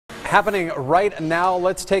Happening right now,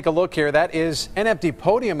 let's take a look here. That is an empty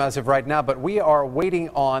podium as of right now, but we are waiting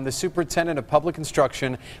on the Superintendent of Public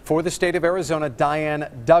Instruction for the state of Arizona, Diane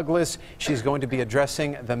Douglas. She's going to be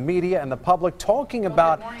addressing the media and the public, talking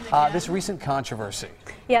about this recent controversy.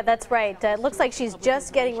 Yeah, that's right. It looks like she's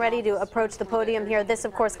just getting ready to approach the podium here. This,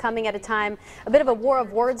 of course, coming at a time, a bit of a war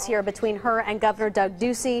of words here between her and Governor Doug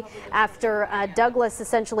Ducey after Douglas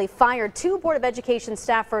essentially fired two Board of Education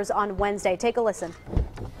staffers on Wednesday. Take a listen.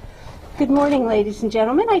 Good morning, ladies and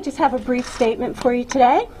gentlemen. I just have a brief statement for you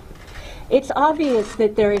today. It's obvious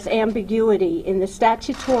that there is ambiguity in the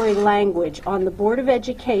statutory language on the Board of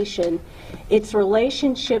Education, its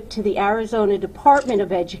relationship to the Arizona Department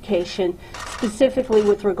of Education, specifically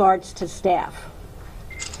with regards to staff.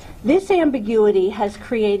 This ambiguity has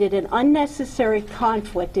created an unnecessary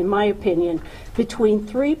conflict, in my opinion, between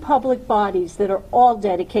three public bodies that are all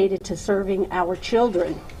dedicated to serving our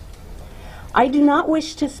children. I do not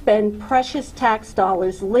wish to spend precious tax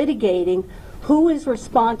dollars litigating who is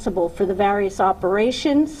responsible for the various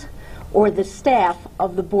operations or the staff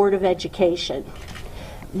of the Board of Education.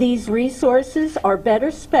 These resources are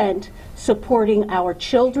better spent supporting our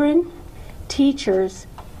children, teachers,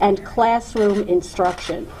 and classroom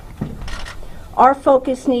instruction. Our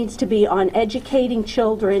focus needs to be on educating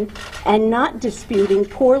children and not disputing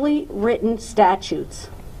poorly written statutes.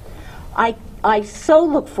 I so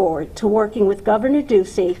look forward to working with Governor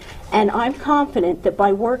Ducey, and I'm confident that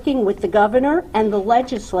by working with the governor and the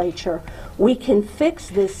legislature, we can fix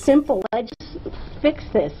this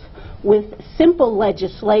with simple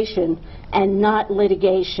legislation and not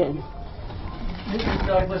litigation. Mrs.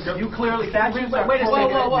 Douglas, you clearly... Wait a second.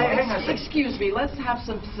 Whoa. Excuse me. Let's have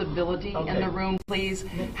some civility in the room, please.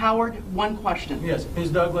 Howard, one question. Yes,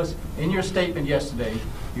 Ms. Douglas, in your statement yesterday,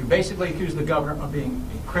 you basically accused the governor of being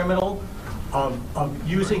a criminal, of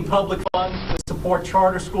using public funds to support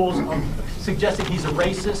charter schools, of suggesting he's a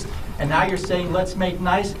racist, and now you're saying let's make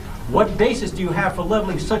nice. What basis do you have for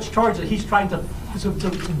leveling such charges that he's trying to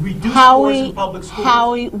reduce scores in public schools?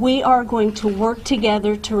 Howie, we are going to work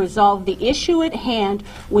together to resolve the issue at hand,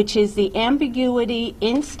 which is the ambiguity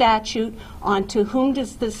in statute on to whom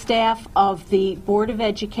does the staff of the Board of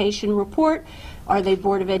Education report. Are they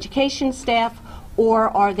Board of Education staff, or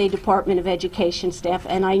are they Department of Education staff?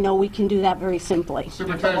 And I know we can do that very simply.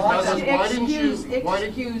 Superintendent Douglas,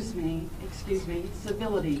 excuse me,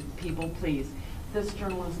 civility, people, please. This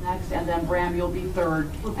journalist next, and then Bram, you'll be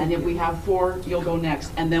third, and if we have four, you'll go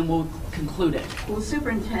next, and then we'll conclude it. Well,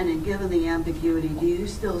 Superintendent, given the ambiguity, do you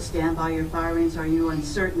still stand by your firings? Are you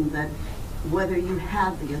uncertain that whether you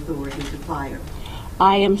have the authority to fire?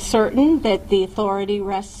 I am certain that the authority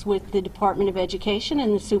rests with the Department of Education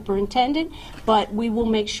and the superintendent, but we will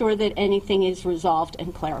make sure that anything is resolved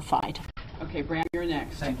and clarified. Okay, Bram, you're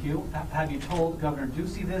next. Thank you. Have you told Governor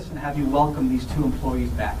Ducey this, and have you welcomed these two employees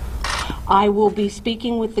back? I will be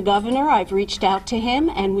speaking with the governor. I've reached out to him,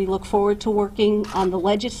 and we look forward to working on the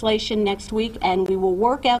legislation next week, and we will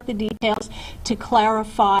work out the details to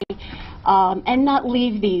clarify and not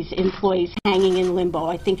leave these employees hanging in limbo.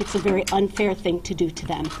 I think it's a very unfair thing to do to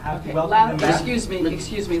them. Okay.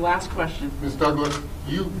 Excuse me, last question. Ms. Douglas,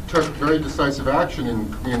 you took very decisive action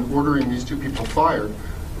in ordering these two people fired.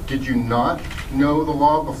 Did you not know the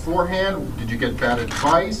law beforehand? Did you get bad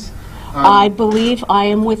advice? I believe I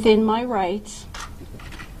am within my rights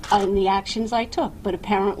in the actions I took, but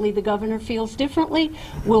apparently the governor feels differently.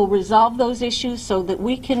 We'll resolve those issues so that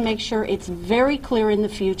we can make sure it's very clear in the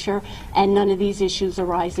future and none of these issues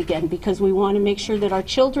arise again, because we want to make sure that our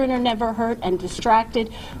children are never hurt and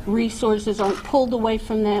distracted, resources aren't pulled away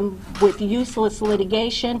from them with useless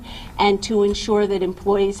litigation, and to ensure that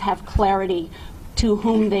employees have clarity to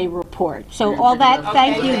whom they report. So all that,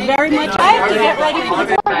 thank you very much. I have to get ready for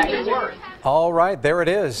the floor. All right, there it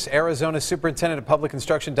is. Arizona Superintendent of Public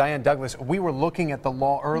Instruction, Diane Douglas. We were looking at the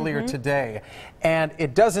law earlier today, and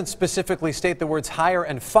it doesn't specifically state the words hire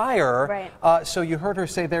and fire. Right. So you heard her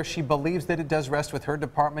say there she believes that it does rest with her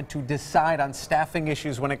department to decide on staffing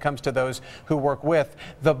issues when it comes to those who work with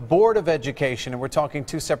the Board of Education. And we're talking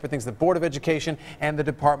two separate things, the Board of Education and the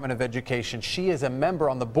Department of Education. She is a member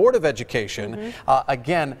on the Board of Education.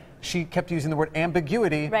 Again, she kept using the word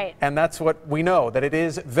ambiguity, and that's what we know, that it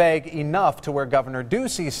is vague enough to where Governor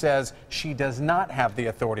Ducey says she does not have the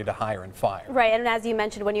authority to hire and fire. Right, and as you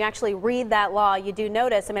mentioned, when you actually read that law, you do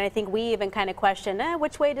notice, I mean, I think we even kind of question,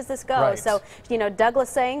 which way does this go? Right. So, you know,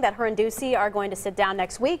 Douglas saying that her and Ducey are going to sit down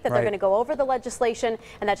next week, that they're going to go over the legislation,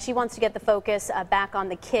 and that she wants to get the focus back on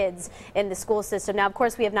the kids in the school system. Now, of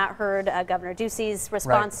course, we have not heard Governor Ducey's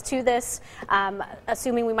response to this,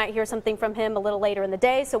 assuming we might hear something from him a little later in the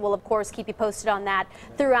day, so we'll will, of course, keep you posted on that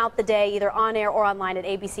throughout the day, either on air or online at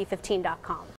abc15.com.